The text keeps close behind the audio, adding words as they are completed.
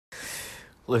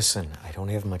Listen, I don't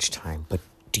have much time, but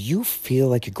do you feel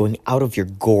like you're going out of your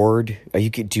gourd?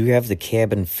 Do you have the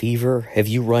cabin fever? Have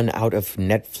you run out of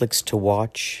Netflix to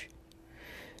watch?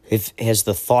 Has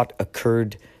the thought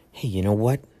occurred, hey, you know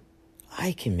what?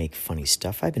 I can make funny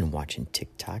stuff. I've been watching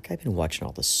TikTok. I've been watching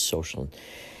all the social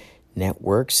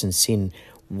networks and seeing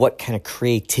what kind of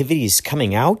creativity is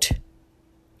coming out.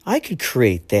 I could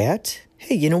create that.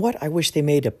 Hey, you know what? I wish they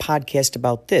made a podcast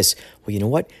about this. Well, you know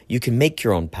what? You can make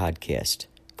your own podcast.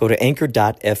 Go to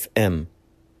anchor.fm.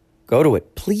 Go to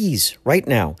it, please, right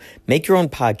now. Make your own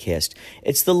podcast.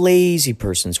 It's the lazy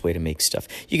person's way to make stuff.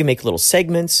 You can make little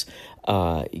segments.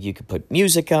 You can put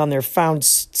music on there, found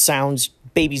sounds,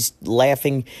 babies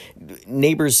laughing,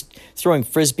 neighbors throwing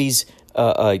frisbees,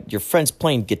 your friends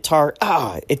playing guitar.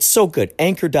 It's so good.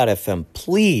 Anchor.fm.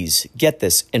 Please get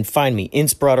this and find me.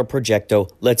 Inspirato Projecto.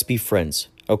 Let's be friends.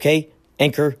 Okay?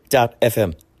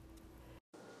 Anchor.fm.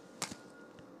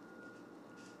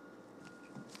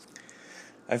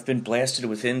 I've been blasted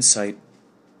with insight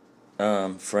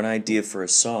for an idea for a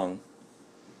song.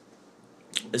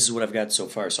 This is what I've got so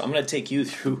far. So I'm going to take you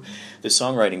through the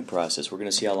songwriting process. We're going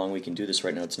to see how long we can do this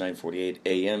right now. It's 9:48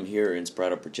 a.m. here in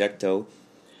Inspirato Projecto.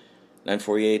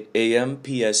 9:48 a.m.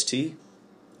 PST.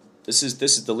 This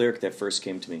is the lyric that first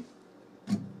came to me.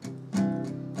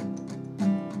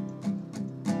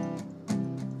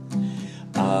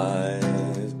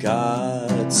 I've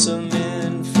got some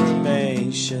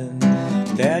information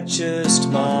that just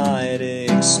might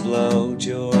explode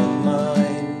your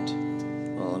mind.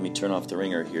 Well, let me turn off the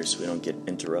ringer here so we don't get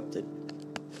interrupted.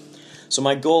 So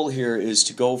my goal here is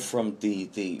to go from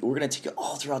we're going to take it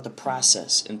all throughout the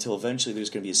process until eventually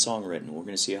there's going to be a song written. We're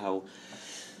going to see how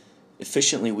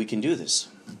efficiently we can do this.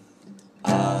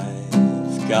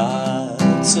 I've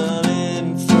got some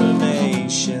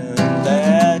information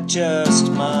that just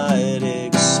might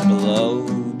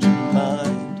explode your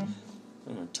mind.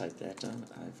 I'm going to type that down.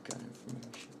 I've got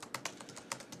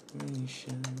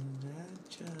information that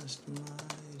just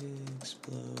might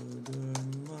explode your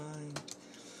mind.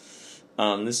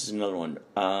 This is another one.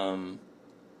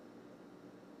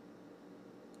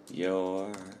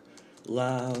 Your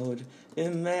loud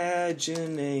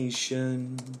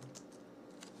imagination.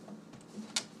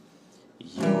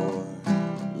 Your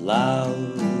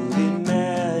loud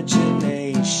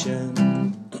imagination.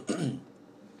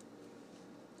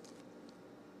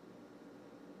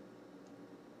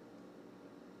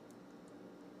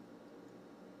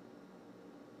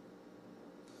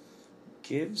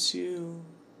 Gives you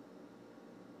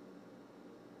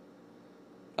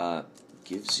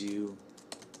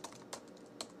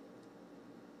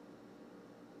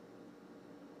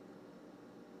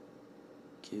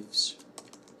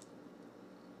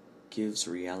gives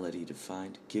reality to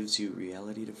find. Gives you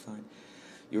reality to find.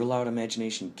 Your loud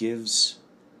imagination gives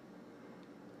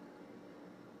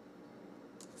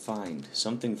find.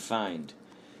 Something find.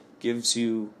 Gives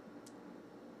you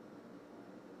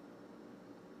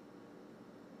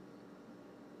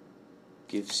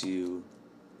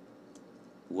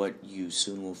what you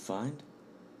soon will find.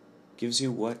 Gives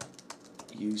you what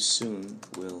you soon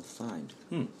will find.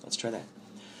 Let's try that.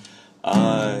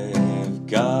 I've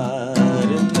got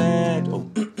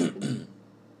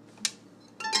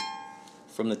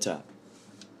from the top.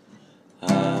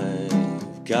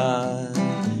 I've got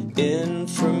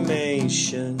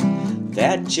information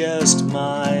that just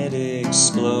might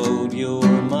explode your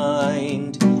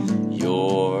mind.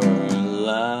 Your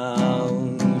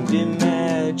loud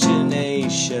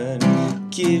imagination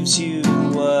gives you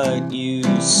what you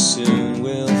soon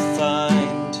will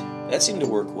find. That seemed to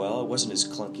work well. It wasn't as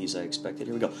clunky as I expected.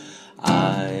 Here we go.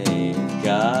 I've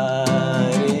got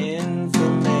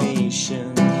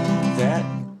information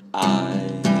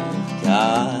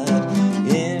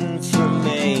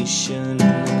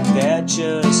that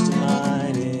just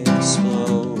might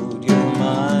explode your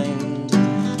mind.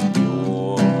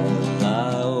 Your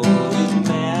loud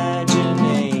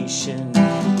imagination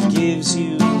gives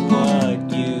you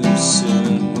what you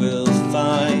soon will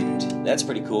find. That's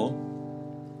pretty cool.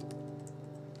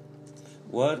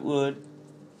 What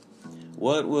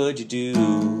would you do?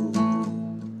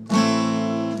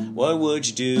 What would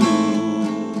you do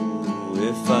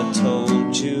if I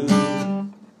told you?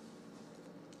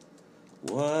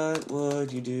 What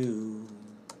would you do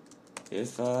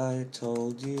if I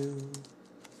told you?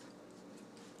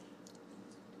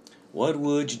 What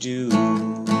would you do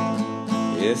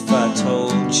if I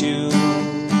told you?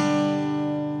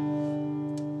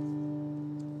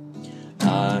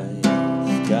 I've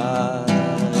got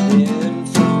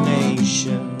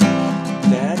information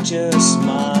that just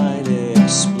might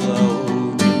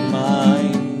explode your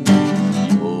mind.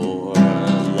 Your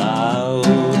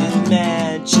loud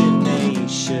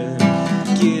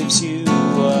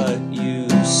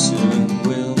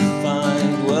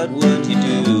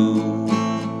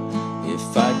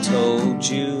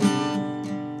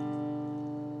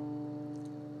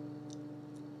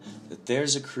that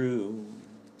there's a crew.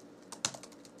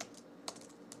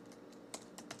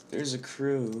 There's a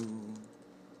crew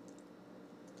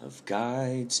of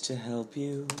guides to help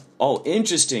you. Oh,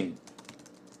 interesting.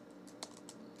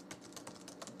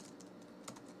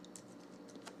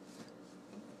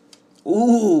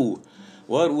 Ooh,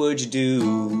 what would you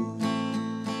do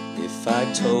if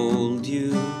I told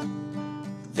you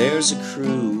there's a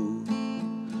crew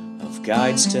of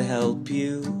guides to help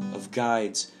you? Of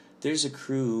guides. There's a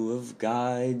crew of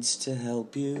guides to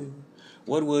help you.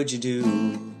 What would you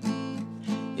do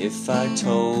if I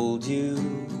told you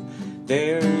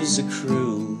there's a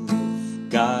crew of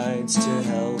guides to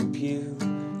help you?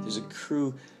 There's a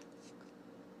crew.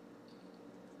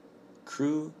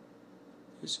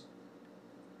 There's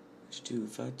what would you do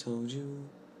if I told you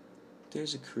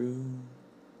there's a crew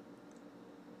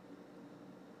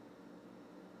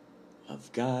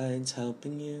of guides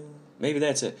helping you? Maybe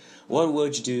that's it. What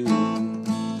would you do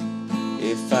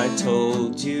if I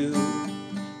told you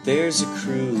there's a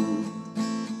crew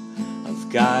of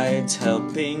guides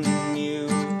helping you?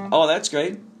 Oh, that's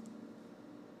great.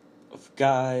 Of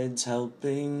guides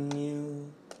helping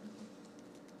you.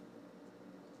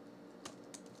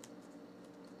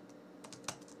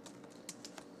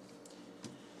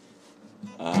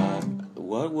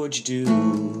 What would you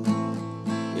do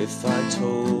if I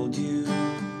told you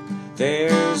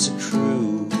there's a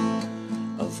crew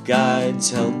of guides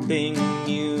helping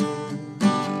you?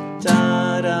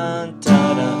 Da da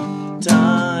da da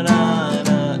da da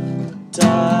da da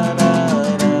da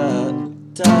da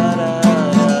da da.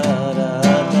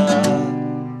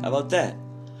 How about that?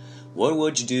 What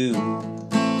would you do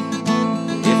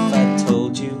if I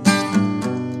told you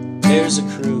there's a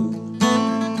crew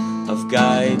of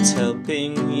guides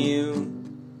helping you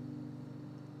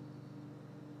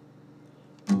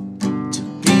to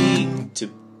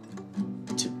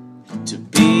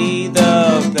be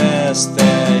the best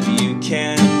that you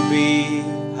can be?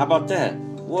 How about that?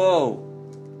 Whoa.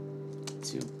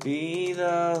 To be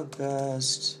the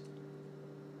best.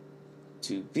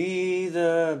 To be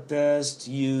the best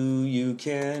you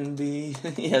can be.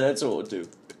 Yeah, that's what we'll do.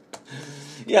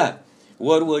 Yeah.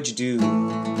 What would you do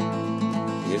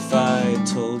if I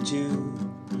told you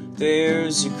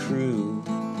there's a crew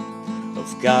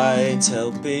of guides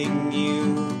helping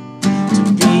you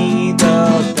to be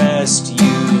the best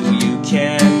you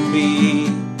can be?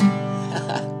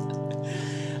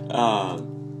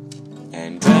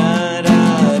 And da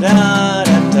da da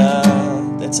da da.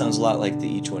 That sounds a lot like the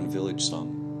Each One Village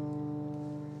song.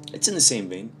 It's in the same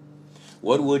vein.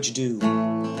 What would you do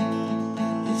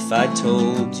if I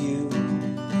told you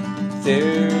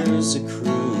there's a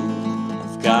crew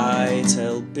of guides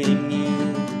helping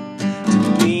you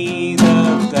to be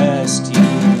the best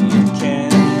you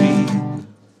can be?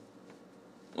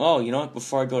 Oh, you know what?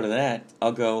 Before I go to that,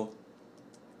 I'll go.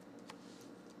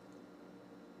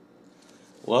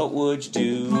 What would you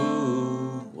do?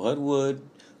 What would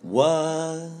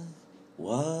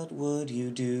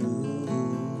you do?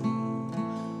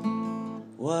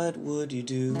 What would you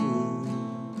do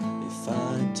if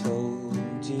I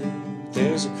told you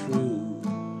there's a crew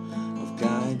of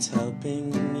guides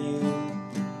helping you?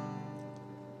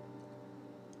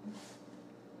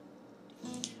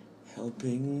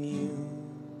 Helping you.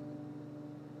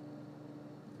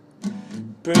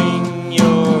 Bring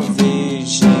your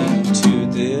vision to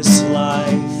this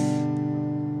life.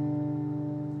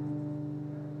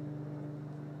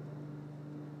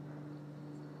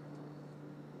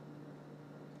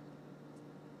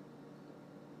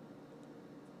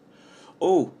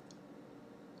 Oh,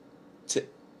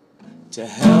 to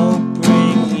help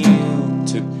bring you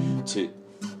to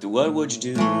what would you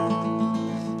do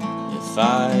if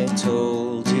I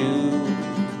told you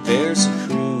there's a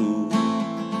crew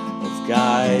of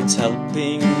guides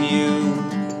helping you?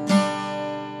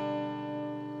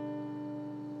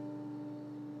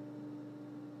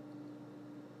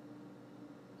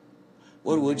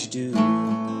 What would you do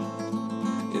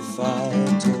if I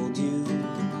told you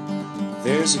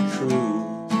there's a crew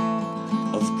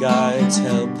of guides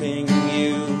helping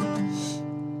you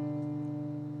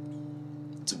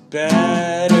to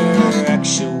better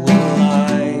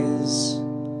actualize?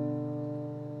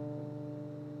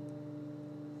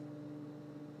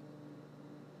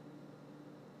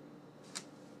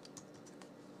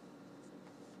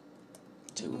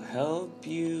 To help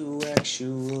you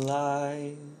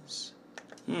actualize.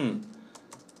 There's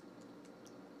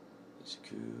a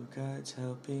crew of guides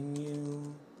helping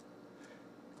you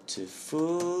to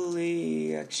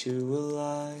fully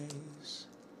actualize.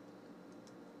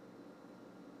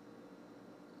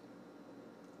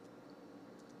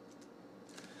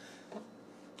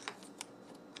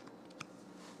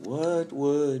 What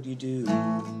would you do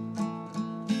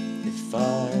if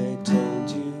I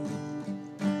told you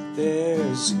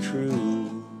there's a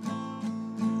crew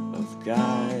of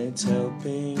guides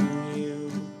helping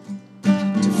you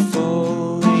to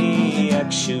fully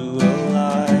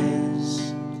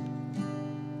actualize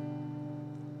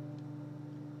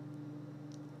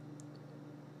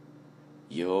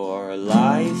your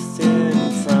life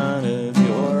in front of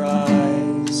your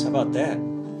eyes? How about that?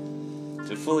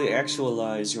 To fully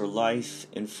actualize your life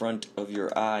in front of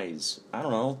your eyes. I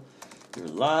don't know. Your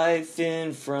life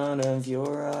in front of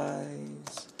your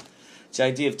eyes. It's the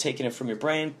idea of taking it from your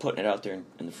brain, putting it out there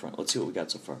in the front. Let's see what we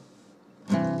got so far.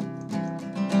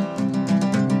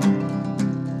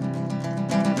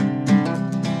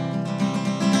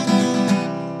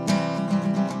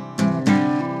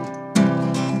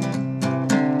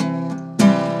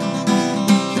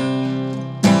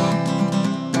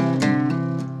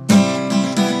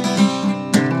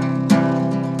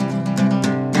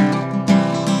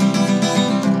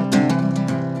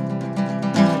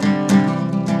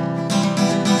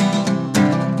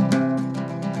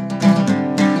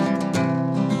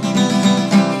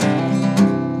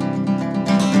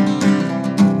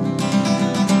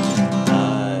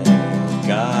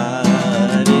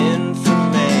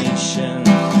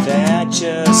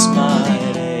 Just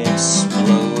might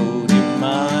explode your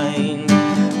mind.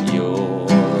 Your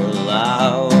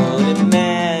loud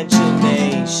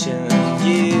imagination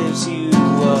gives you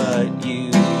what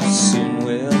you soon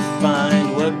will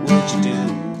find. What would you do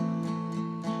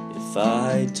if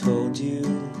I told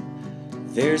you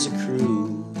there's a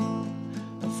crew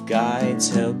of guides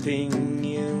helping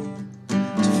you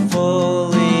to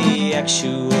fully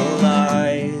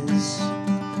actualize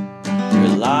your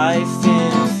life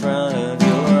in front of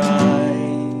your eyes?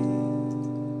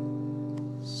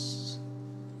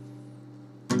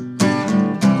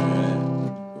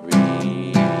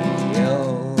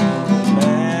 Real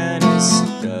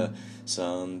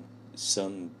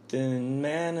something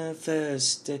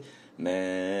manifested,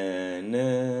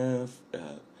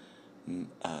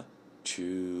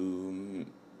 true,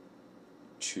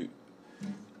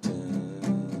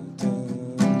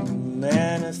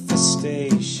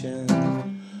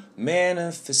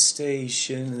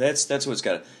 manifestation. That's what it's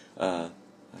got.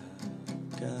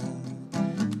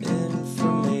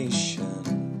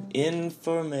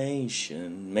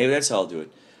 Information. Maybe that's how I'll do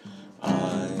it.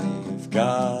 I've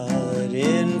got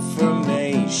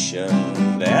information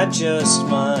that just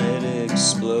might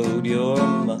explode your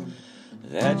mind.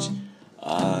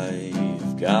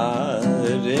 I've got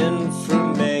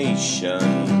information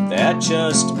that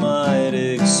just might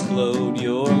explode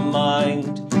your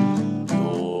mind.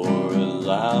 Your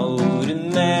loud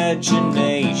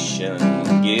imagination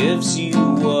gives you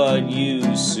what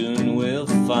you soon will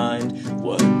find.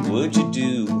 What would you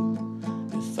do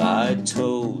if I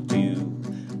told you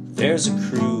there's a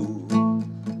crew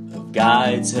of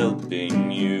guides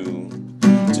helping you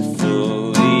to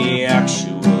fully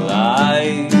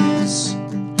actualize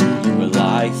your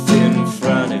life in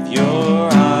front of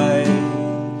your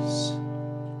eyes?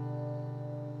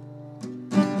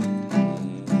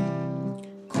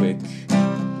 Quick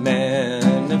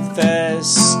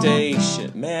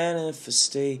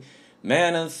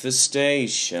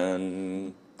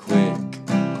manifestation, quick,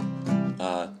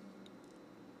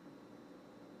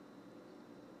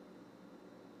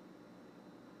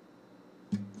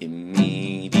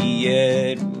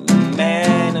 immediate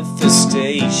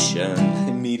manifestation,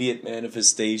 immediate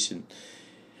manifestation.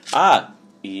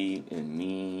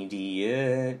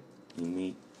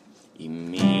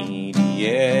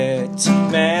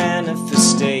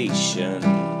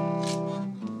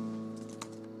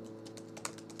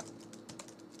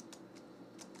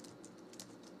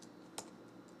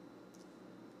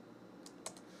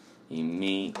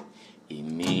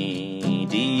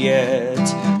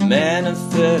 Immediate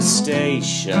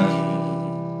manifestation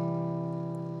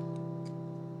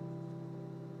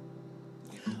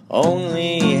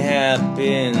only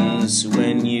happens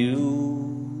when you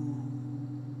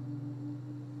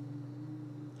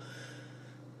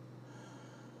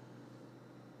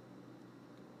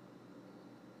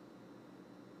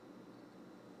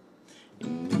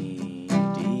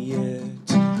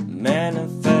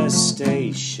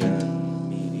manifestation,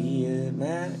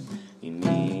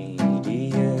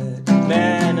 immediate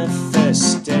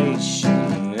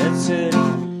manifestation. That's it.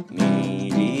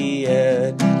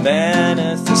 Immediate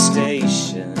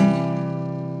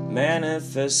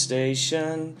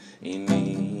manifestation,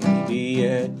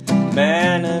 immediate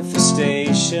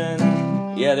manifestation.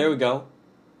 Yeah, there we go.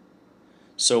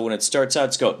 So when it starts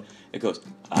out, it goes,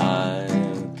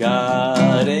 I've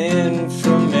got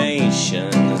information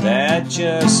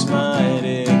just might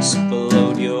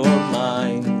explode your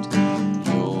mind.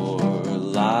 Your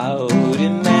loud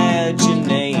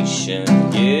imagination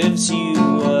gives you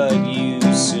what you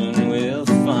soon will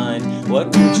find.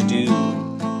 What would you do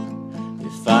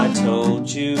if I told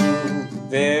you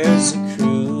there's a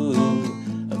crew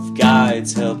of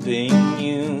guides helping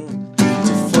you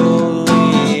to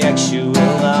fully actualize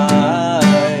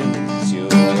your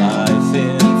life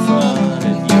in front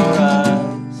of your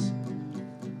eyes?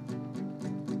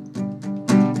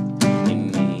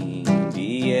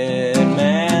 Immediate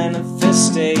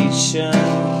manifestation.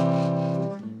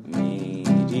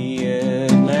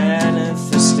 Immediate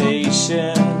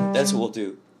manifestation. That's what we'll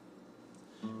do.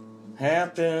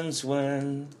 Happens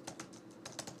when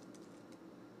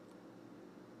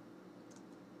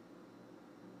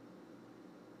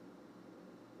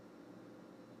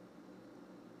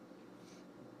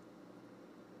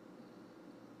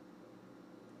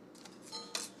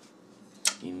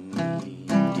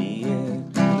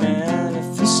immediate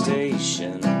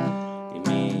manifestation.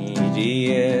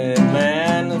 Immediate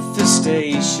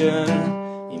manifestation.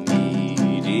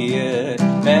 Immediate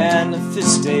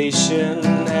manifestation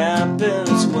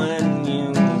happens when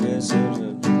you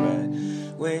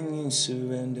when you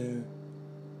surrender.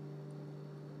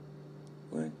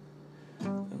 When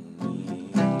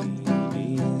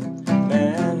immediate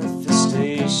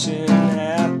manifestation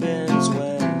happens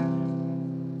when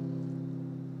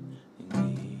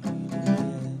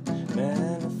immediate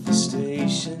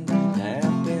manifestation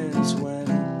happens when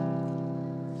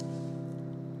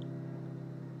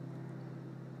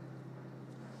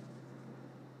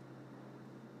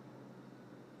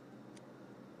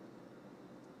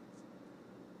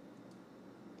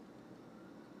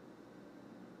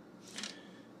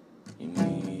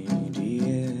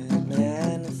immediate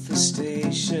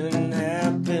manifestation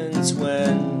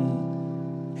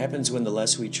happens when the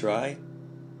less we try.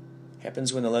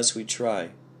 Happens when the less we try.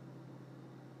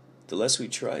 The less we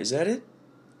try. Is that it?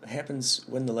 Happens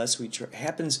when the less we try.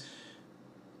 Happens.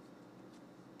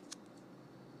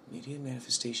 Immediate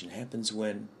manifestation happens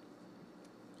when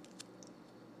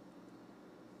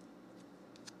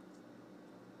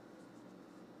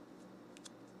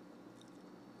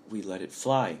we let it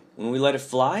fly. When we let it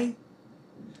fly,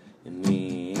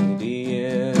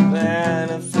 immediate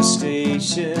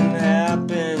manifestation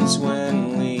happens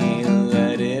when we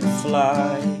let it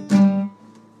fly.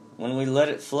 When we let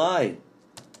it fly.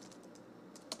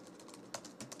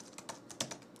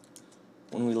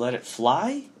 When we let it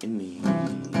fly, immediate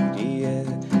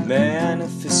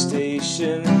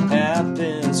manifestation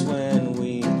happens when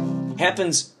we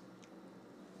happens.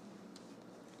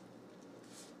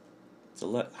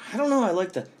 I don't know, I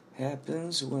like the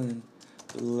happens when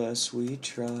the less we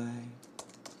try.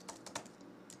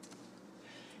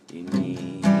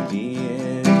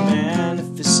 Immediate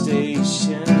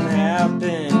manifestation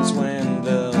happens when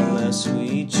the less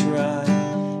we try.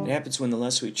 It happens when the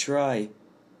less we try.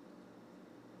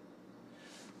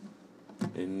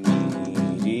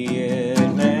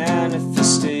 Immediate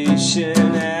manifestation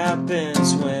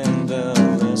happens when the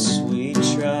less we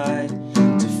try.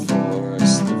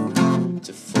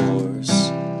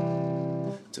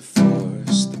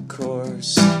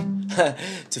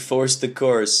 To force the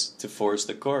course. To force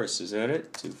the course. Is that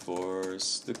it? To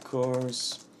force the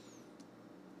course.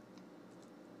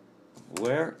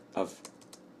 Where? Of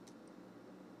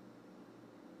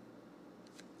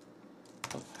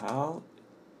how?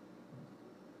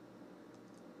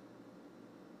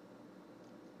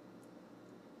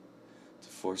 To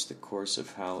force the course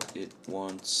of how it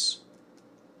wants.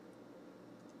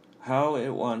 How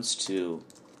it wants to.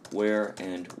 Where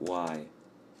and why.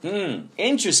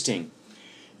 Interesting.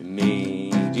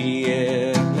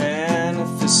 Immediate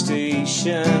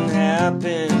manifestation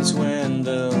happens when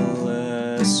the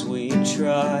less we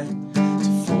try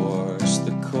to force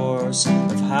the course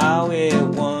of how it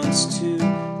wants to.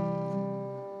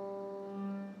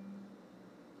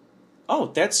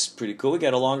 Oh, that's pretty cool. We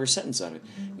got a longer sentence out of it.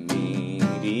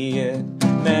 Immediate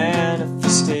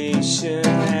manifestation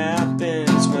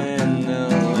happens when the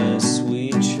less we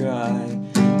try.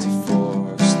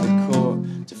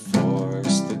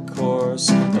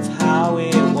 Of how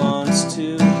it wants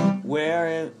to, where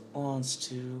it wants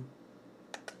to.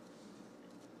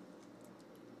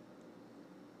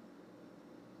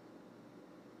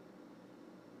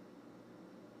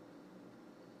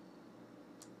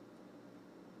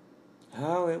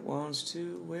 How it wants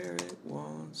to, where it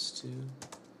wants to.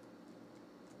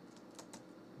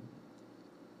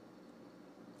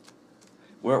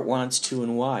 Where it wants to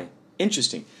and why.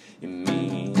 Interesting.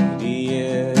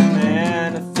 Immediate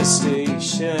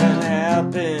manifestation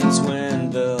happens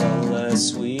when the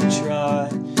less we try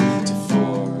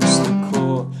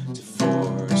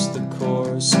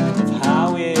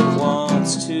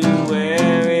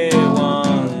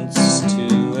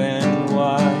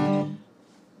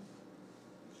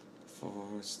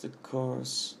force the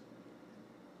course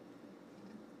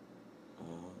of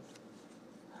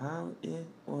how it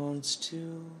wants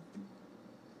to.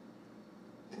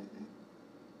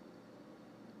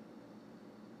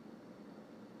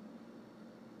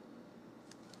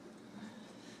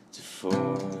 To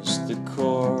force the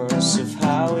course of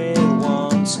how it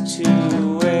wants to,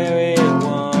 where it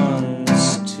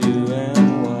wants to,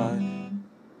 and why.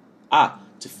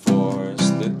 To force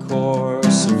the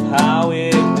course of how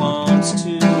it wants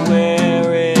to,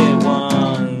 where it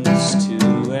wants to,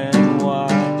 and why.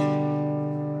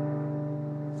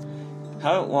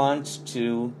 How it wants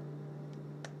to,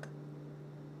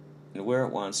 and where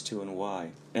it wants to, and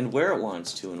why. And where it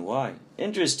wants to, and why.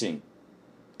 Interesting.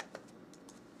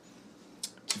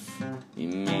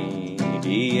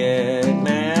 Immediate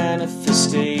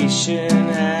manifestation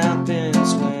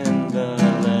happens when the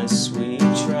less we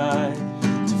try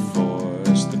to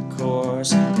force the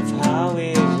course of how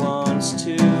it wants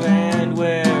to, and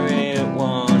where it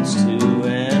wants to,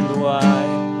 and why.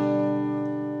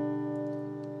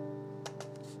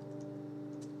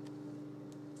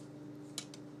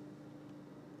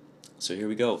 So here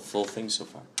we go, full thing so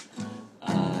far.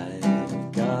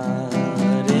 I've got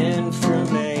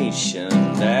information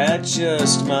that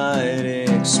just might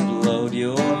explode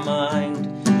your mind.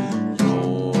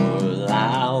 Your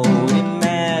loud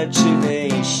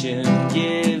imagination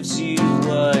gives you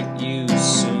what you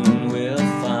soon will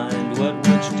find. What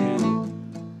would you do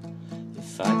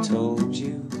if I told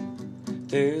you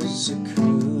there's a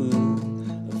crew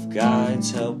of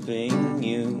guides helping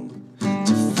you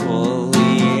to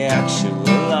fully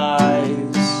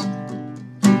actualize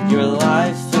your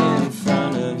life in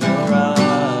front of your eyes?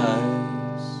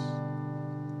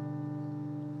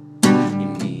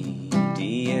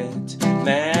 Immediate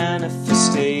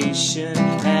manifestation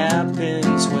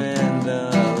happens when the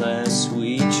less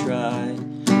we try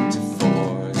to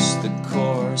force the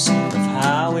course of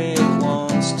how it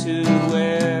wants to,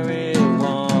 where it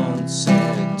wants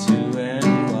it to,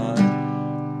 and why.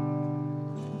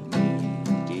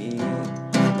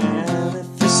 Immediate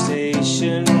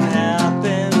manifestation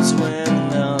happens when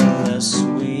the less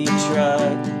we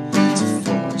try to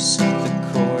force the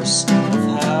course of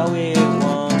how it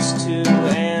wants to,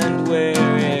 and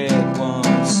where it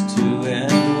wants to,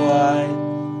 and why.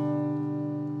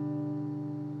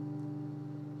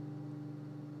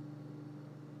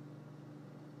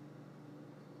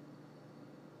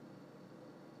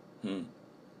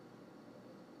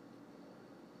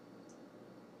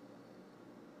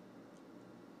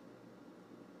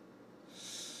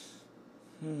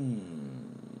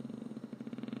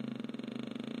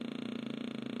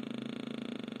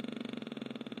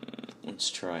 Let's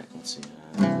try it. Let's see.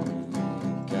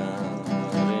 I've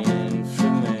got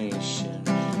information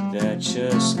that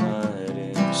just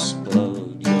might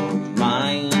explode your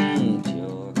mind.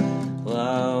 Your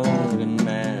loud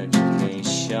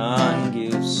imagination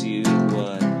gives you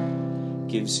what?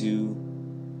 Gives you.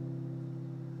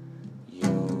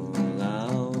 Your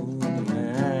loud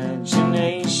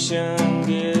imagination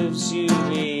gives you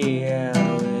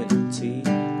reality.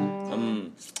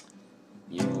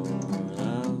 Your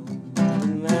loud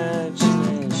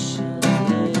imagination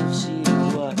gives you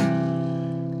what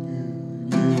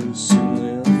you soon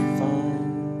will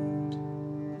find.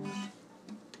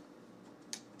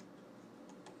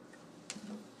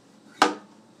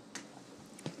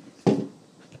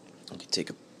 I could take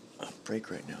a break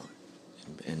right now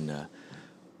and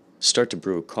start to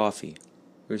brew a coffee.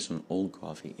 Here's some old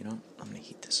coffee. You know, I'm gonna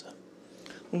heat this up.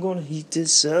 I'm gonna heat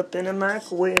this up in a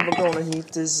microwave. I'm gonna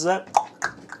heat this up.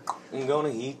 I'm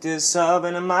gonna heat this up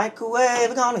in a microwave.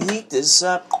 I'm gonna heat this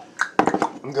up.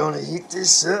 I'm gonna heat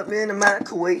this up in a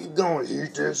microwave. Gonna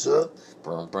heat this up.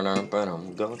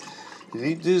 I'm gonna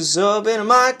heat this up in a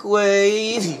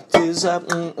microwave. Heat this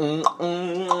up.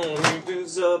 Heat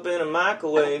this up in a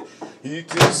microwave. Heat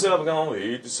this up. I'm gonna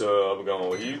heat this up. I'm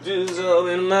gonna heat this up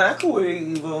in a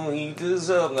microwave. I'm gonna heat this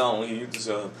up. I'm gonna heat this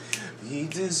up.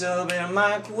 Heat this up in a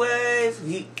microwave.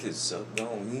 Heat this up. I'm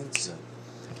gonna heat this up.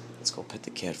 Let's go pet the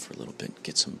cat for a little bit,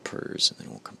 get some purrs, and then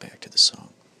we'll come back to the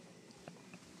song.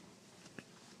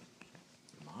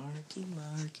 Marky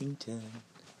Markington.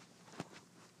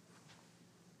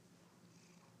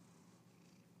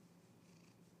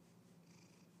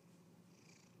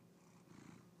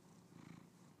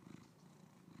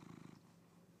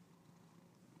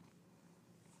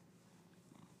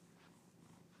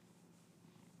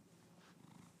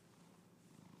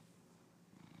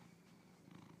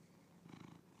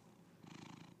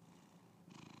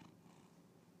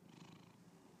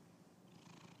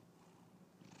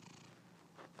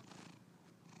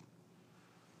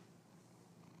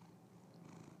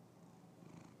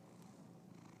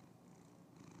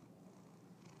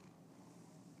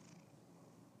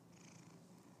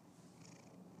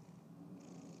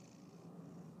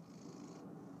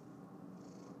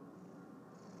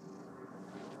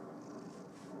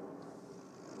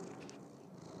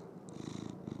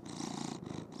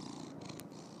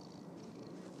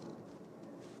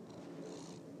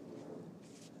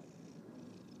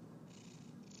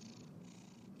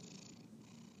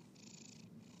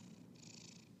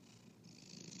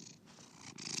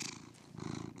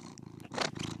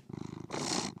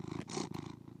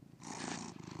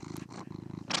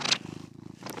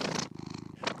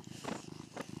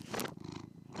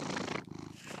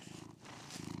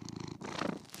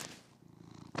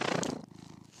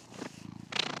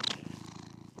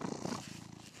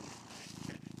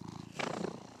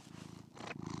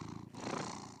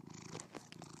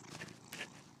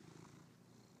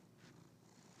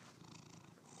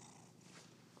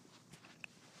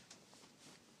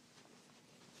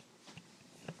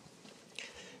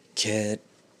 Cat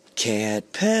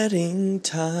petting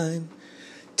time.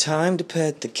 Time to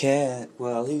pet the cat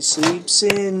while he sleeps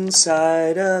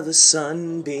inside of a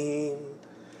sunbeam.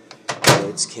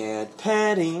 It's cat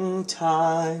petting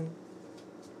time.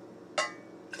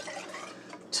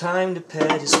 Time to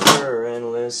pet his fur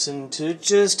and listen to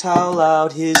just how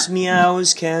loud his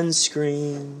meows can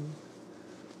scream.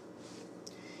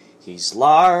 He's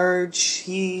large,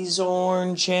 he's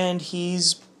orange, and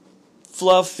he's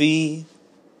fluffy.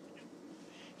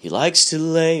 He likes to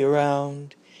lay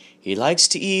around. He likes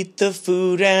to eat the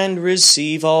food and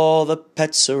receive all the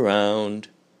pets around.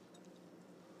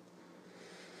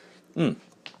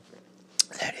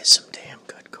 That is some damn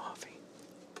good coffee.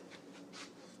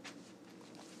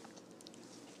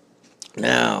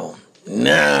 Now,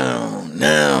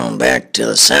 back to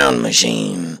the sound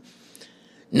machine.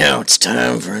 Now it's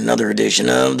time for another edition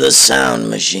of the Sound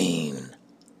Machine.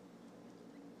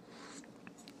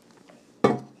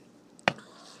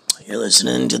 You're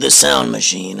listening to the Sound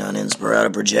Machine on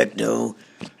Inspirata Projecto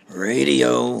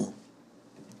Radio.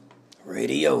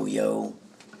 Radio, yo.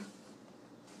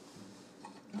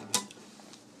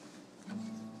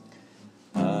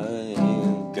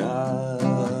 I've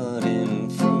got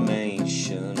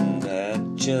information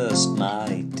that just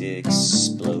might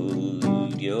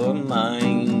explode your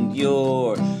mind.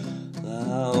 Your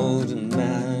loud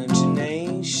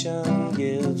imagination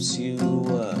gives you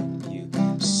what you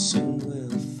soon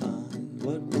will find.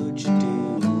 What would you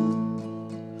do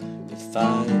if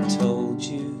I told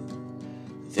you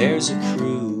there's a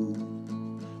crew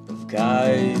of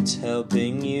guides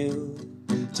helping you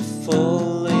to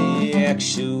fully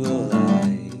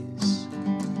actualize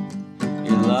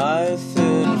your life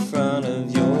in front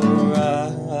of your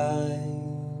eyes?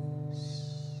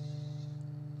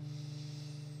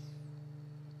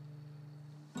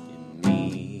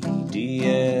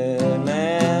 Immediate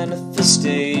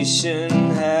manifestation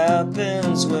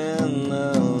happens when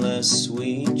the less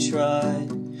we try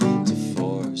to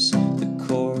force the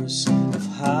course of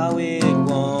how it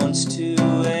wants to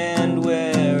and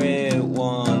where it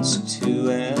wants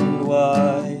to and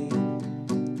why.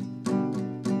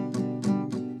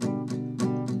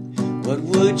 What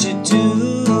would you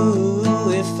do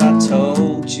if I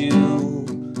told you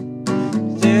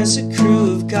there's a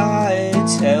crew of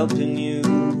guides helping you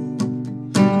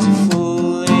to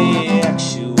fully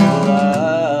actualize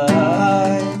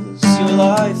your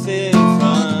life in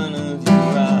front of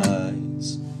your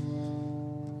eyes?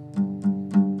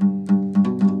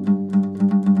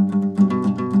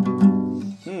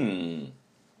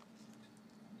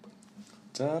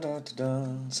 Da da da da.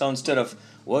 So instead of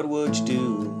what would you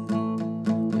do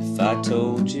if I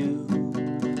told you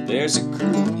there's a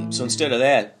crew, so instead of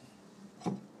that,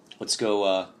 let's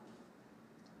go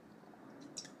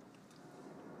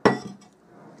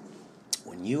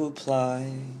when you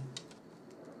apply,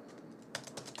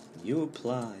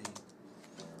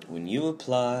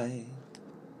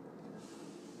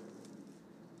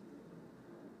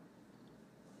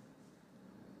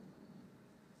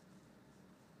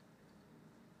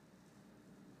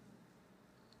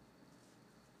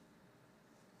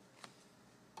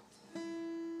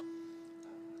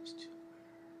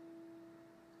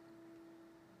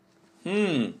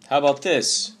 how about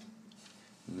this?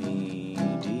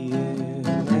 Immediate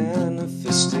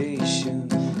manifestation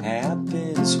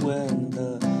happens when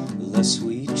the less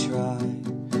we try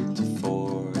to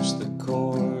force the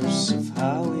course of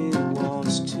how it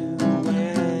wants to,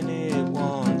 when it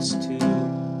wants to,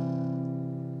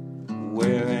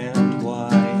 where and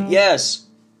why. Yes!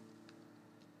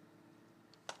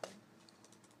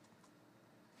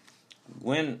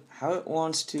 When, how it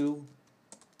wants to,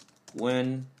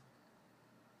 when.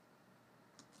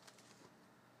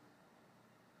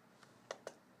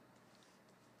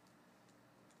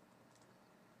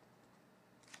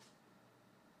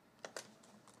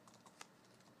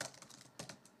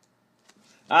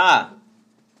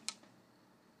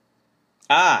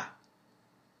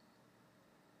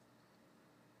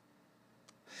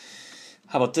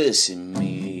 How about this?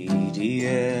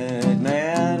 Immediate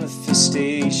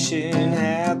manifestation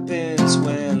happens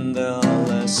when the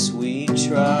less we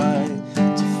try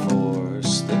to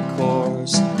force the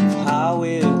course of how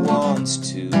it wants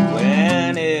to,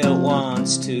 when it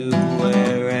wants to,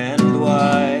 where and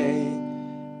why.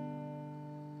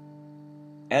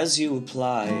 As you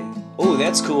apply. Oh,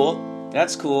 that's cool.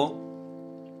 That's cool.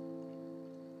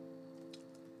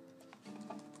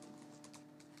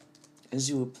 As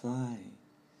you apply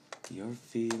your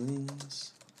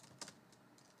feelings,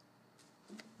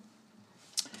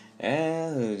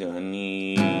 and I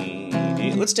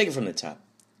need. Let's take it from the top.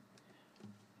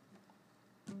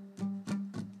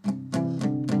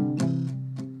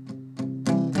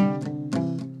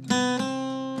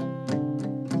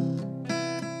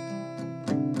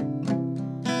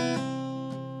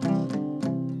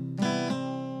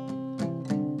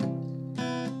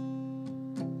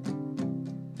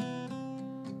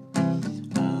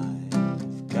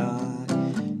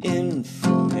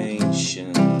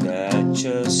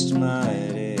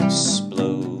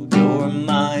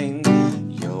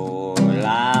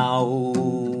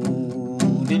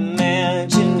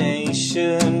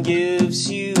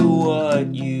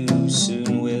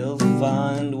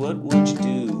 find, what would you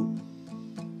do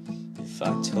if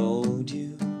I told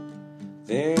you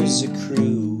there's a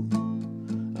crew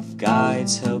of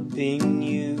guides helping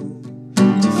you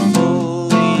to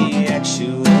fully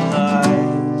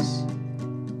actualize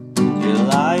your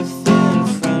life in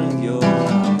front of your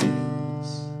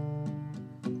eyes?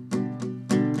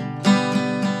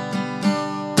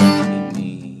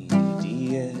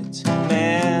 Immediate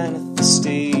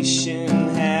manifestation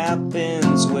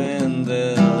happens when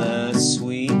the less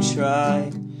we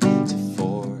try to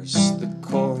force the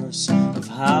course of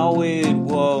how it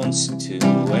wants to,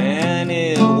 when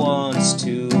it wants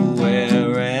to,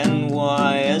 where and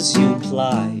why, as you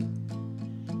apply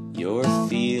your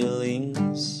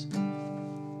feelings.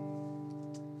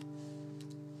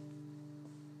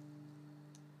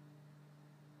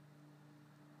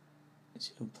 As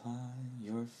you apply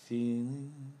your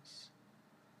feelings.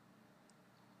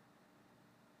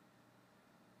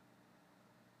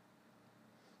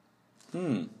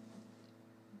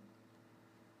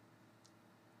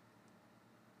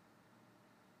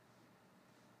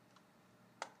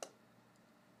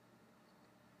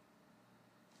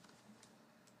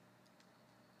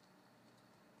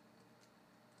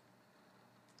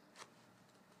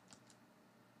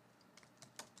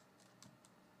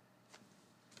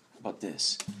 How about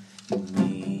this?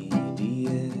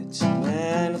 Immediate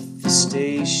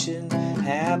manifestation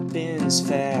happens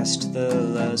fast the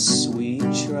less we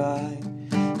try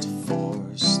to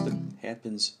force the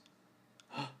happens.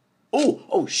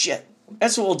 Oh shit,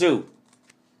 that's what we'll do.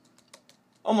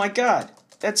 Oh my god,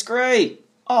 that's great.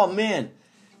 Oh man,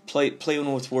 play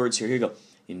one with words here. Here you go.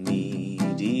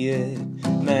 Immediate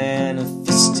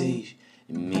manifestation,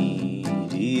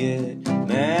 immediate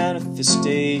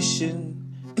manifestation.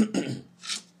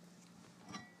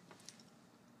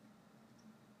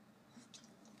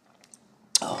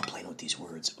 Oh, playing with these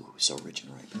words. Ooh, so rich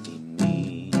and ripe.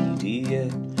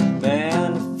 Immediate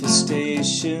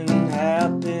manifestation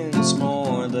happens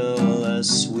more the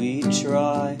less we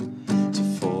try to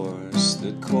force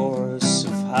the course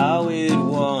of how it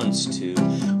wants to,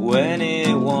 when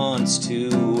it wants to,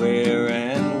 where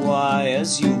and why,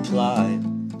 as you apply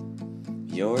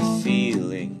your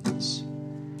feelings.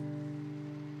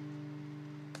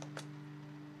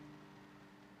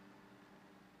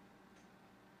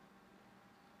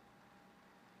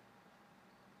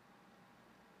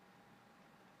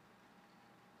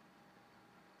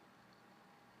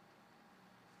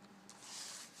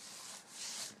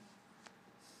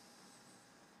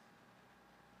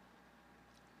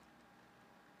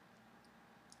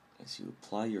 As you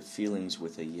apply your feelings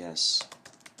with a yes.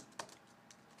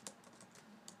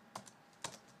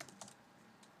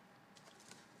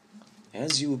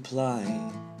 As you apply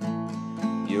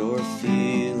your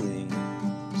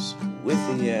feelings with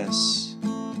a yes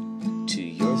to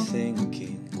your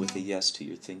thinking, with a yes to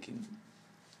your thinking.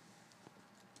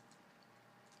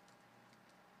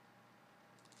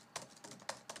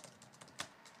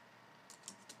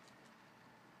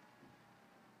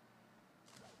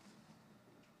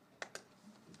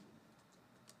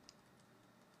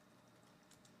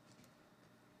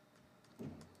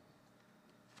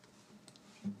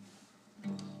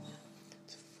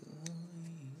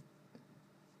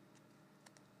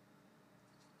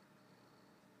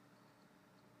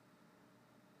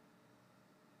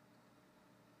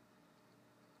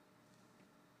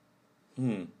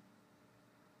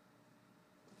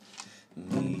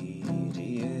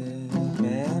 Immediate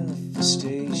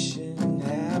manifestation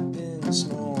happens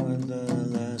more the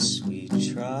less we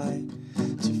try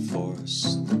to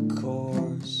force the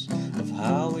course of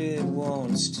how it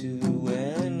wants to,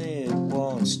 when it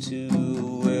wants to,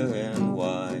 where and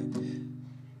why.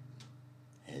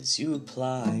 As you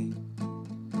apply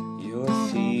your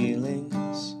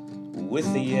feelings with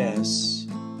a yes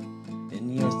in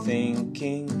your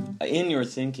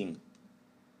thinking,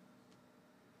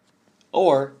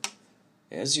 or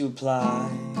as you apply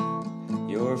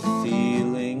your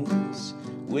feelings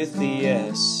with a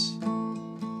yes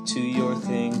to your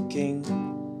thinking,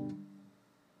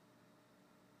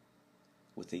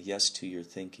 with a yes to your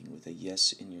thinking, with a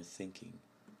yes in your thinking.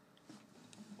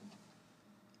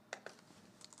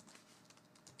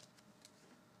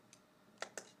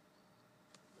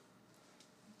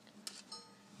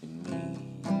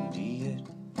 Immediate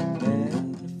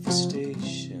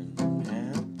manifestation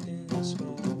happens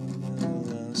more the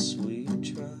less we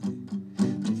try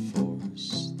to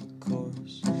force the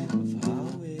course of how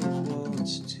it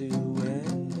wants to,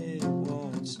 when it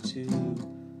wants to,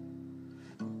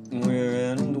 where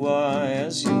and why,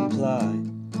 as you apply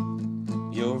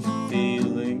your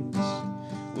feelings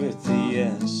with a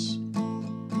yes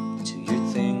to your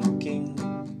thinking,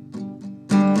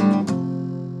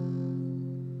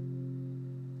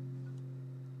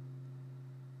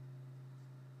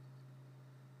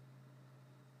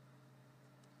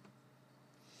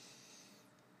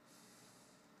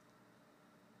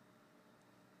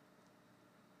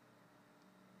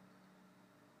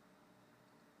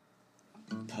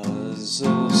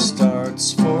 puzzle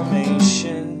starts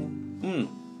formation.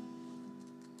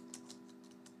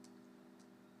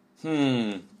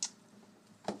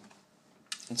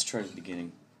 Let's try the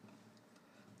beginning.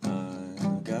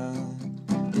 I've got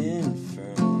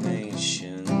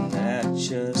information that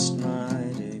just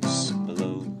might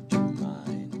explode your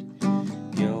mind.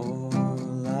 Your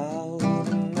loud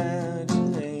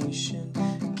imagination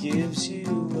gives you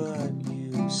what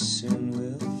you soon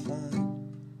will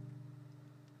find.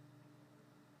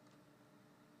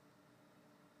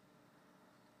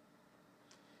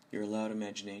 Your loud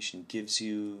imagination gives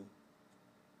you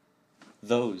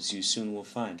those you soon will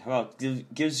find. How about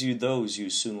gives you those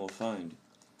you soon will find?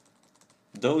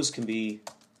 Those can be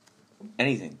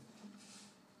anything.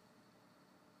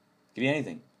 Could be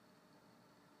anything.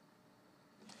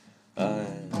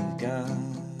 I've got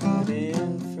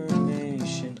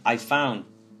information. I found.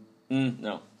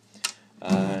 No.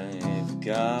 I've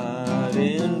got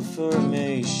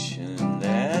information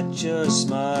that just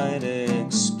might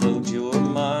explode your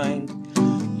mind.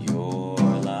 Your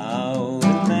loud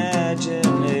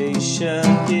imagination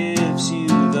gives you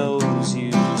those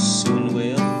you soon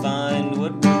will find.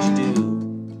 What would you do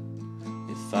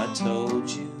if I told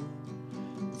you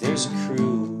there's a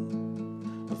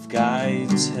crew of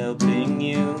guides helping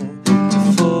you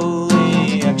to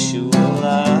fully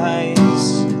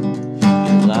actualize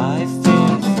your life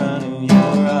in front of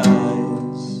your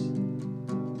eyes?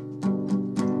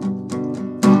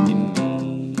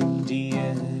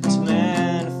 Immediate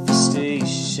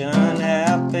manifestation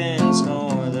happens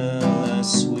more the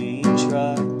less we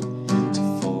try to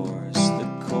force the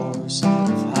course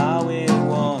of how it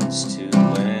wants to,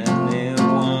 when it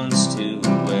wants to,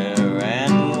 where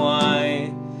and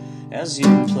why, as you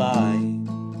apply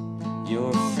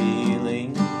your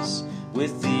feelings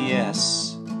with the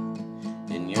S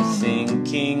in your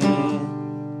thinking.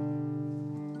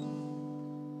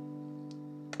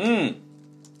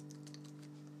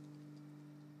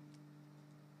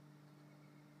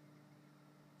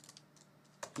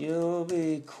 You'll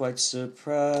be quite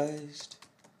surprised.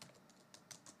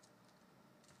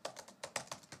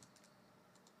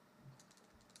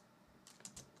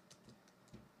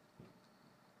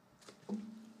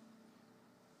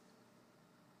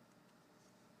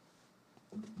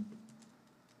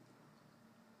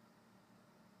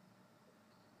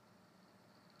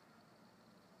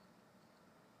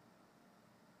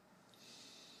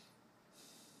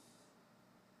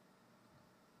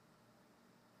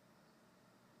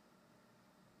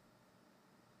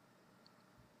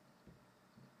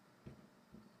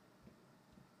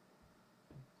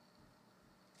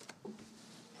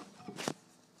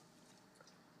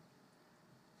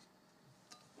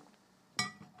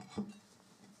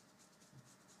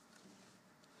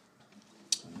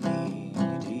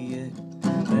 Immediate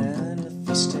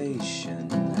manifestation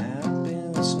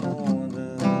happens more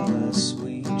the less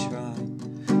we try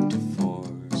to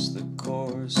force the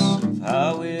course of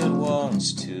how it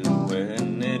wants to,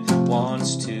 when it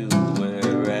wants to,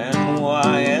 where and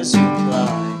why, as you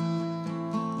apply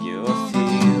your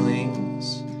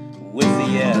feelings with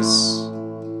the S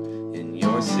in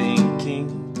your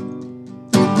thinking.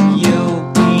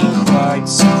 You'll be quite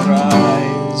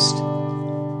surprised.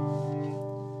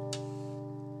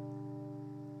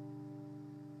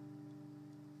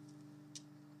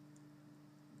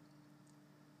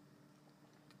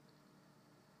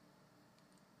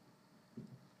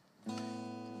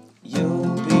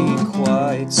 You'll be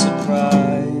quite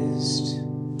surprised.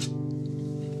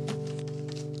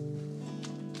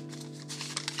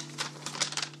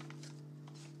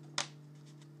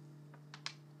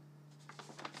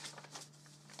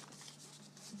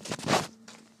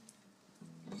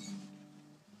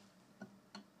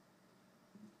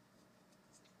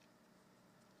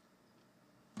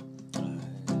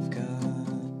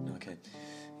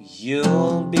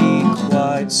 You'll be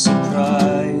quite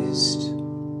surprised.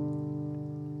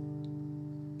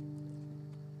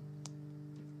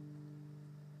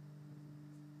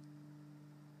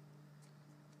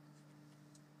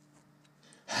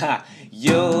 Ha!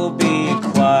 You'll be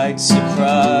quite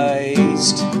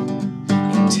surprised.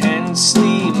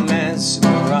 Intensely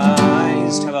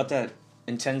mesmerized. How about that?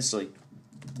 Intensely.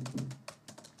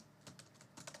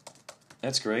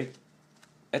 That's great.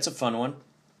 That's a fun one.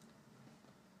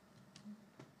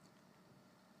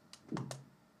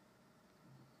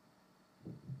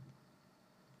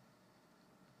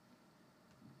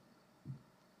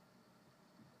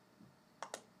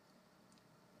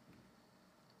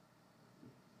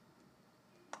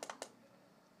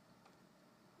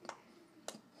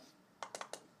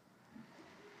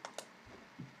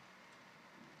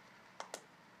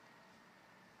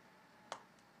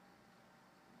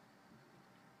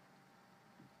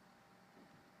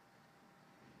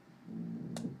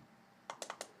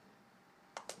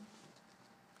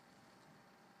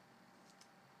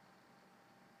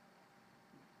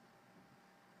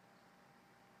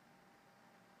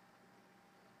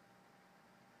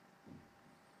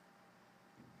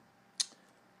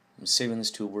 I'm saving this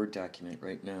to a Word document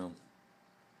right now.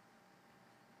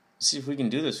 Let's see if we can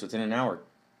do this within an hour.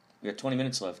 We got 20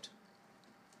 minutes left.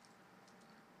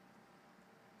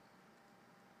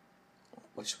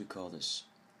 What should we call this?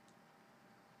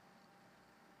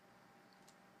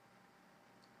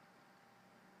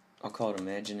 I'll call it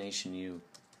Imagination U.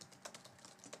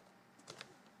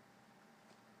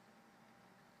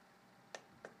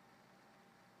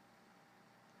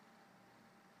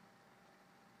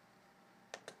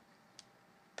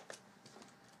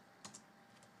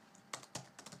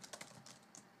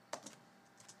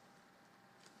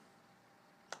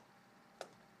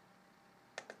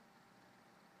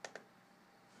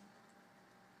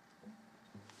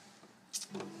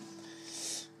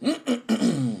 I've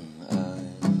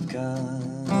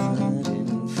got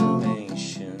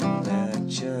information that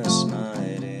just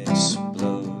might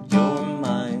explode your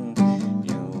mind.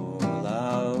 Your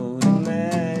loud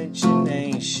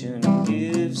imagination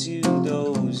gives you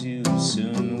those you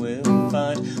soon will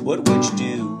find. What would you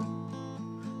do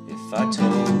if I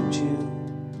told you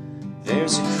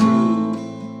there's a crew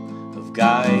of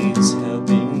guides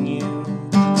helping you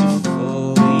to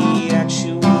fully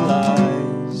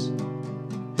actualize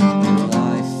your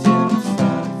life in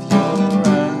front of your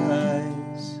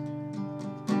eyes?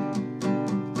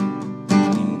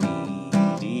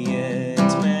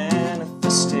 Immediate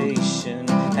manifestation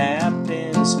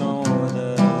happens more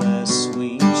the less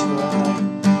we try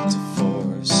to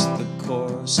force the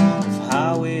course of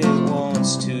how it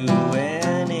wants to,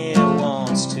 when it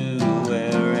wants to,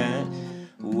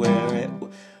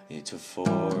 to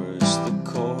force the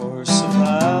course of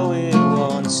how it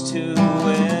wants to,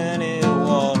 when it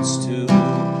wants to,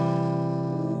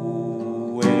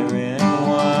 where and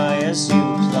why, as you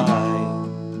apply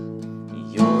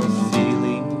your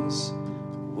feelings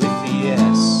with the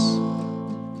S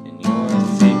in your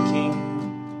thinking,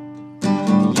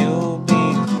 you'll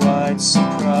be quite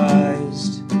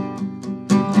surprised,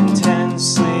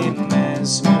 intensely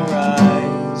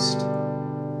mesmerized.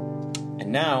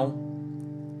 And now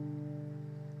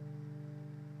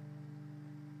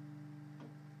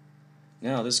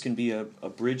this can be a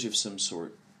bridge of some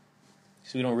sort.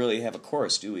 So we don't really have a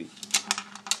chorus, do we?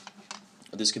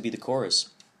 This could be the chorus.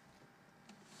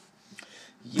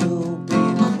 You'll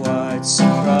be quite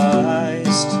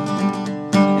surprised,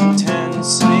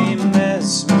 intensely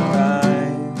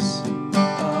mesmerized.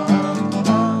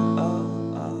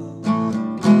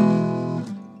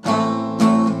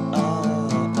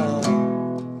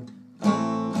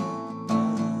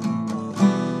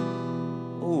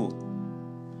 Ooh.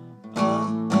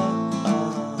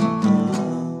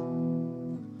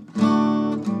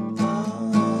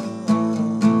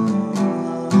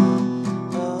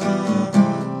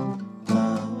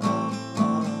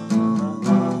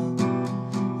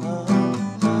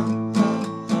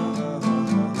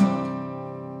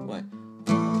 What?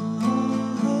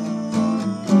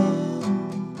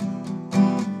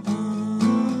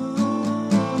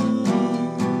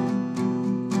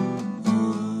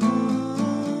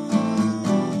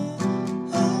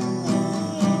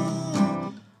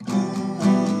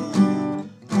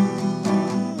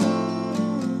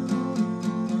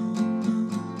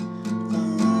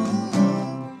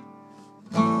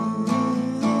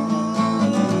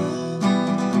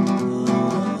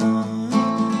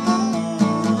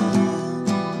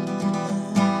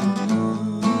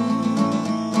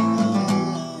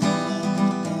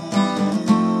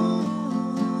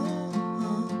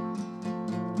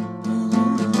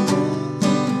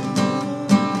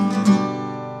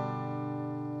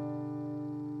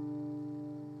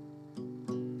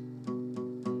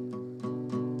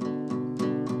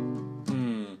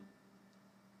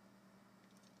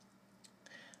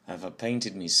 Have I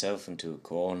painted myself into a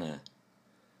corner?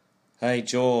 Hey,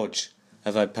 George,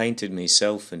 have I painted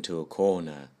myself into a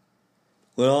corner?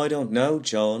 Well, I don't know,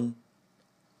 John.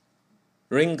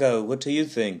 Ringo, what do you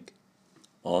think?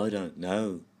 I don't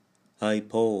know. Hey,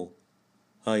 Paul.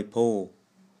 Hey, Paul.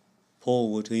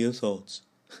 Paul, what are your thoughts?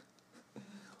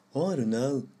 I don't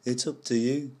know. It's up to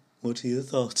you. What are your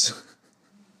thoughts?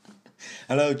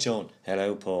 Hello, John.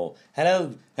 Hello, Paul.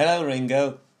 Hello,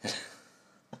 Ringo.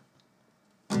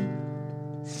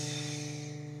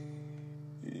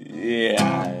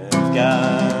 Yeah, I've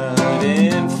got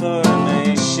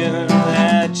information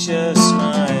that just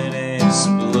might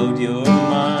explode your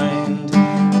mind.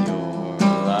 Your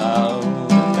loud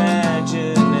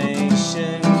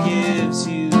imagination gives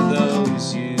you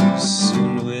those you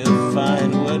soon will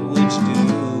find. What would you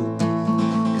do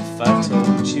if I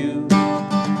told you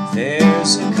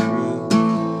there's a crew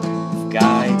of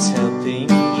guides helping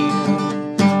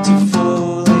you to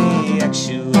fully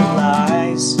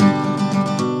actualize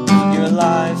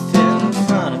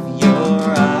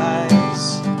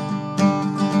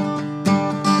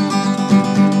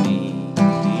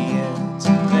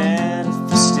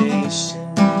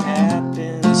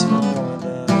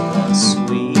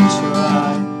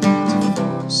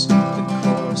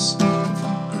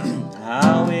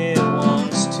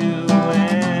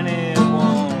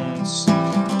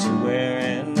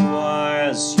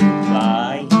as you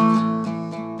lie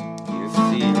your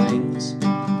feelings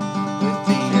with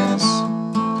the yes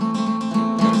in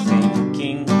your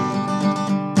thinking.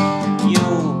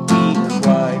 You'll be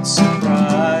quite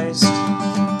surprised,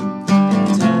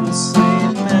 intensely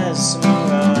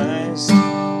mesmerized.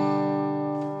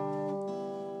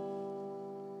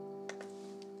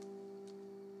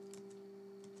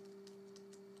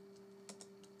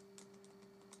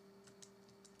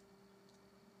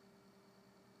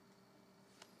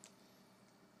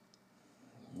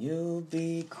 You'll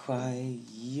be quite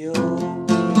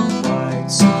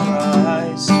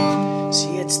surprised.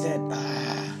 See, it's that,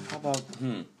 how about,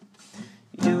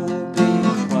 You'll be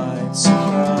quite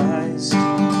surprised,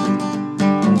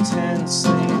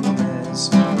 intensely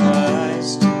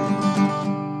mesmerized.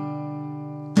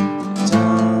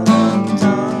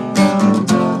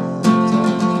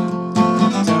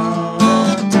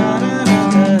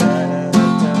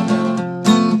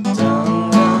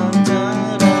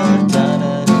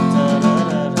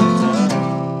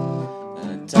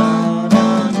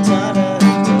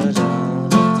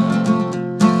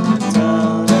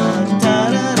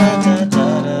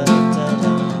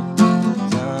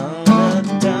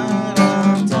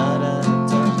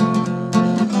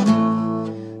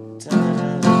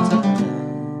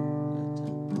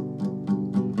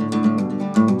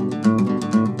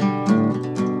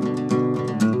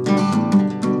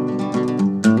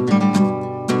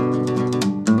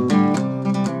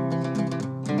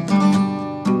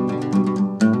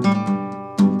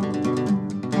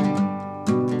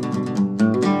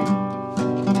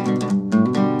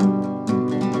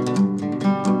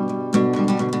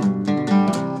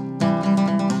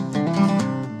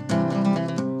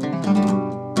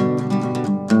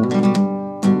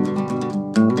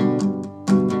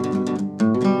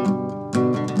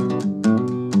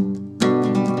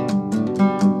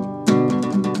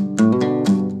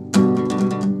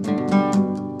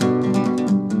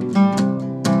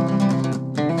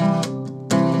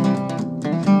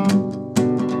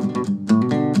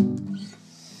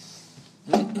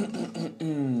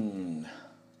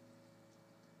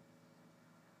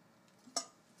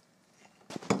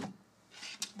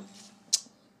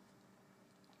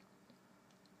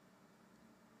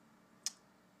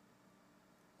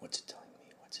 What's it telling me?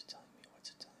 What's it telling me? What's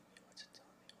it telling me? What's it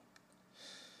telling me?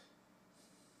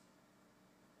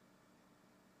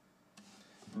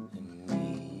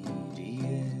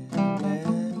 Immediate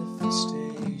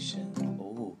manifestation.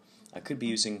 Oh, I could be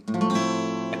using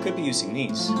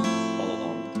these all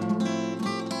along.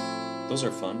 Those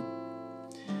are fun.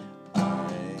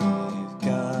 I've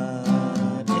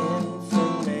got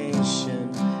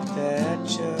information that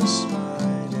just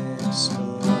might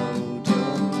explode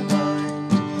your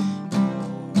mind.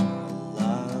 Your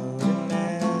loud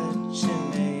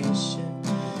imagination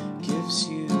gives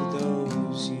you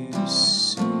those you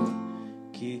soon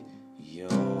get. Your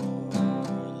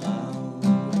loud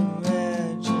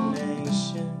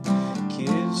imagination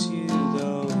gives you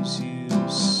those you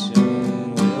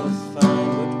soon will find.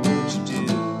 What would you do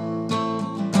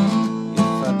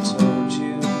if I told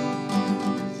you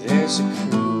there's a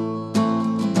crew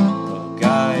of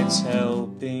guides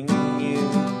helping you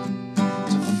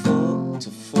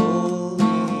to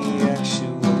fully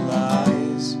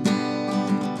actualize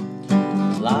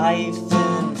life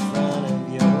in front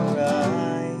of your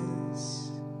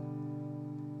eyes?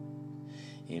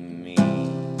 Immediate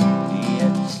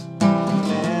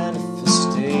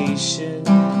manifestation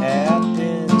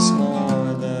happens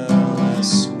more the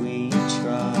less we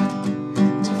try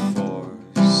to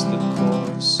force the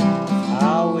course of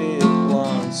how it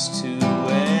wants to,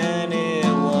 when it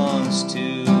wants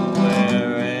to,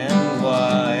 where and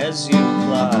why, as you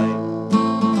apply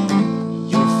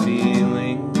your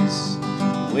feelings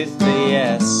with the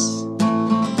yes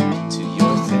to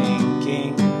your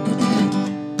thinking.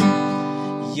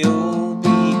 You'll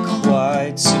be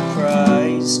quite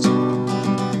surprised,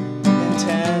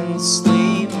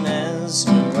 intensely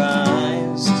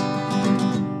mesmerized.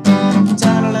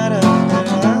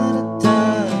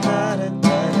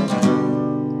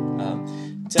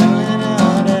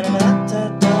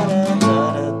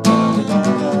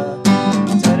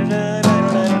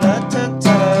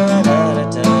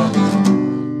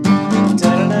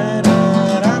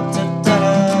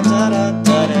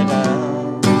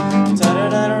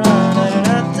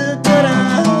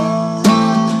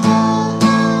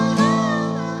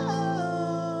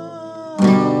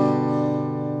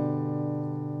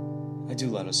 I do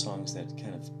a lot of songs that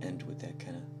kind of end with that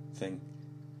kind of thing,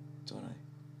 don't I?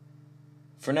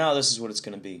 For now, this is what it's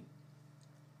going to be.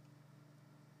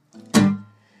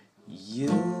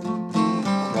 You'll be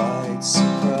quite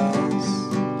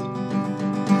surprised,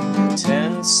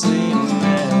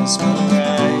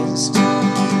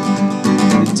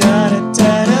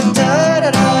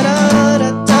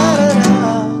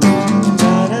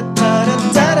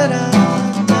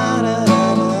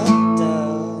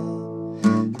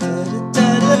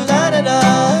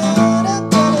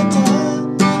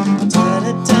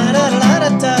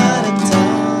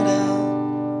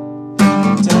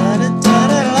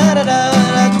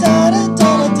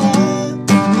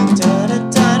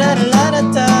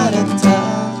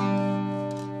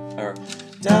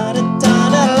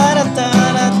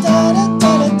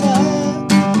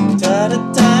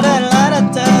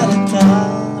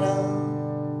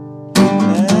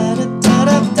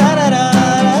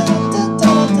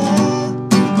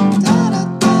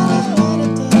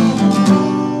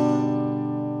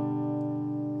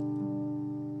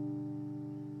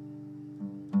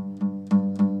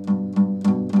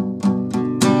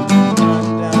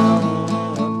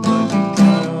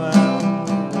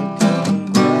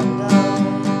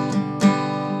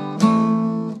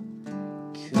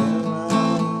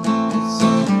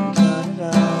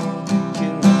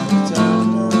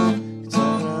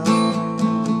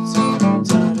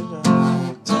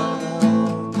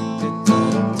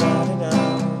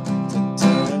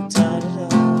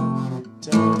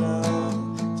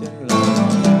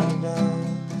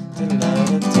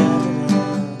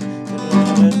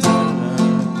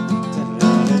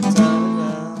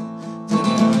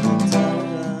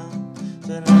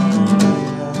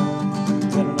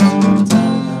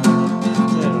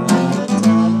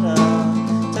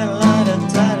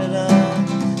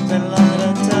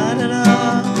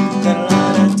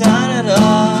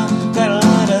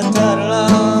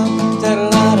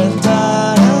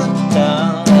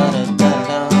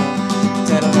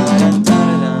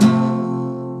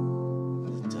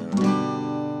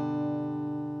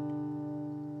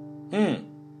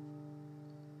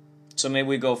 So maybe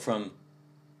we go from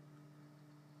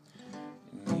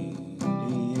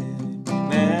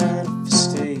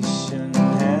manifestation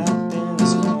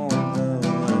happens more the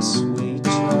less we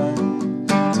try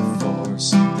to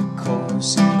force the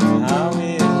course of how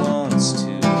it wants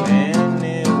to, and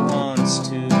it wants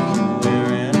to.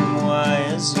 Where and why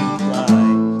as you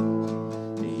apply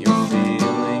your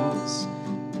feelings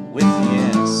with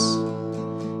yes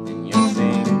and your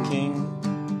thinking,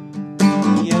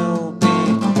 you'll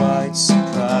be quite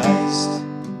surprised,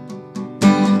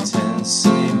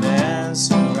 intensely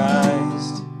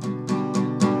mesmerized.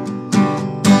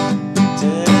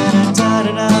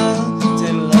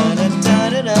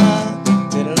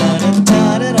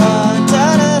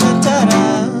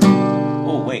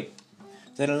 Oh wait.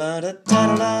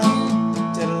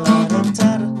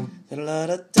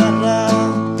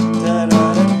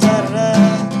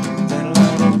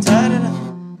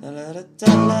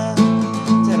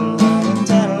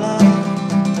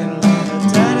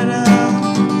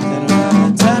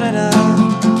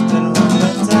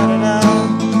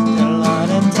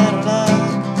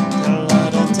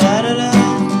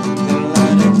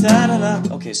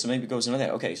 Okay, so maybe it goes into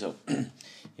that. Okay, so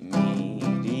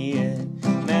immediate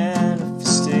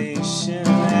manifestation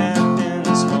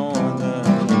happens more the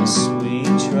less we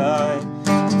try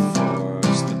to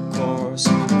force the course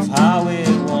of how it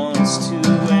wants to,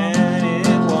 and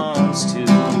it wants to.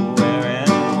 Where and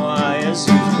why as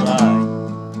you fly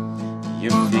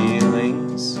your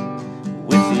feelings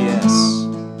with yes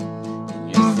and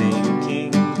your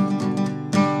thinking,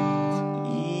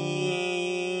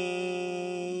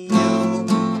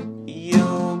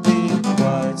 you'll be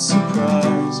quite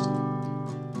surprised,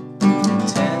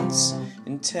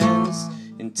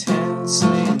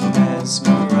 intensely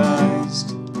mesmerized.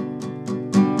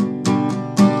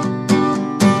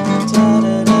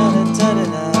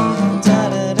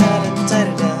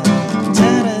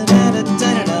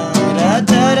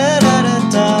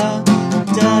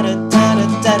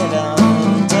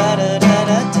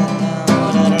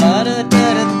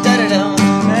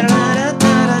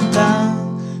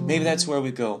 Maybe that's where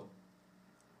we go.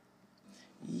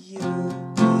 You'll be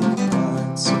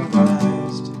quite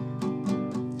surprised,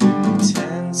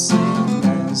 intensely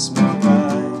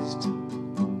mesmerized.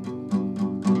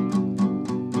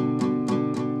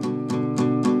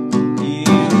 You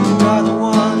are the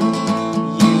one,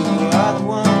 you are the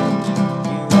one,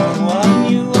 you are the one,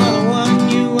 you are the one,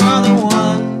 you are the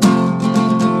one,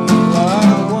 you are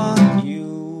the one, you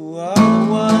are the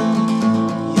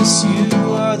one. Yes,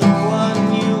 you are the one,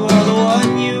 you are the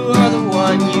one, you are the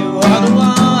one, you are the one.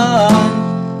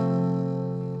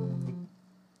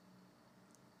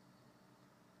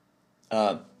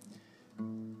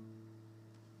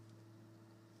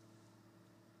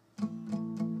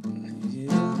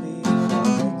 You'll be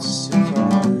quite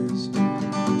surprised,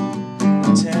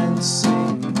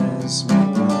 intensely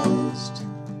mesmerized.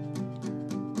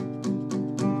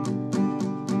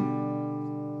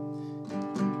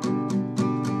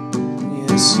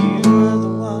 Yes, you are the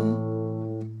one.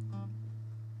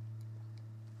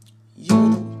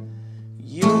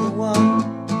 You're the one.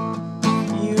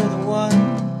 You're the one.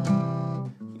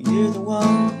 You're the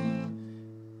one.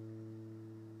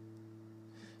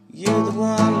 You're the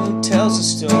one who tells a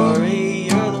story.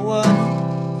 You're the one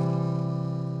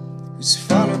who's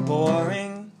fun or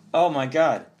boring. Oh my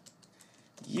God.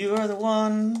 You're the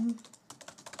one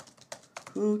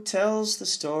who tells the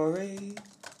story.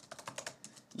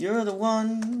 You're the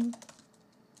one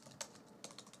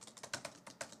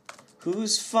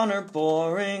who's fun or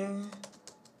boring.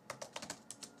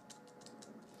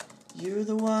 You're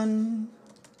the one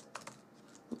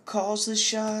who calls the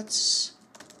shots.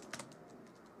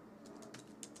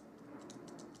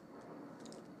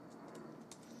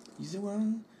 You're the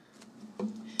one.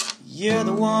 You're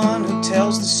the one who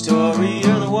tells the story.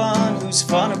 You're the one who's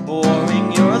fun or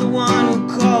boring. You're the one who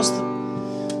calls the.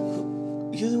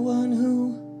 You're the one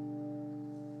who.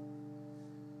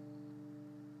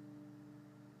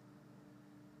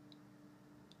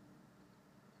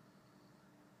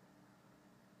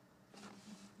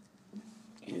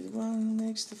 You're the one who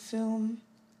makes the film.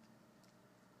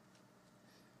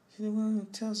 You're the one who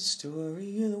tells the story.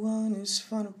 You're the one who's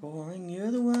fun or boring.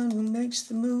 You're the one who makes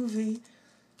the movie.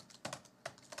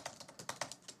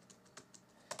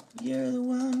 You're the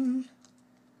one.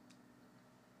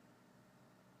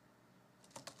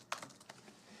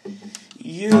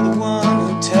 You're the one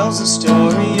who tells the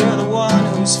story. You're the one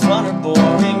who's fun or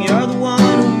boring. You're the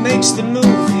one who makes the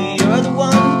movie. You're the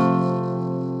one.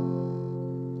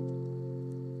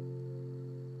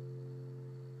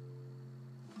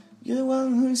 You're the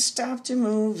one who stopped you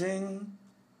moving.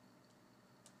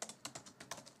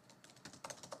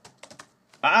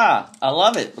 Ah, I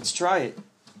love it. Let's try it.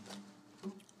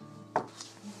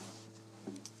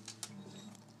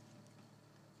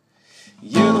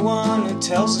 You're the one who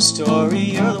tells the story.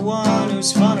 You're the one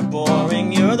who's fun or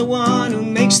boring. You're the one who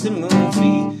makes the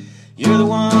movie. You're the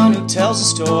one who tells the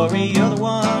story. You're the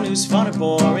one who's fun or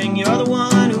boring. You're the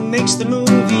one who makes the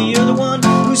movie. You're the one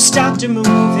who stopped her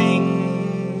moving.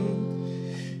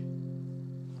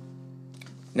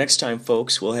 Next time,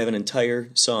 folks, we'll have an entire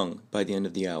song by the end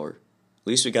of the hour. At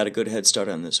least we got a good head start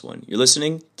on this one. You're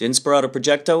listening to Inspirato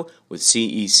Projecto with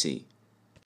CEC.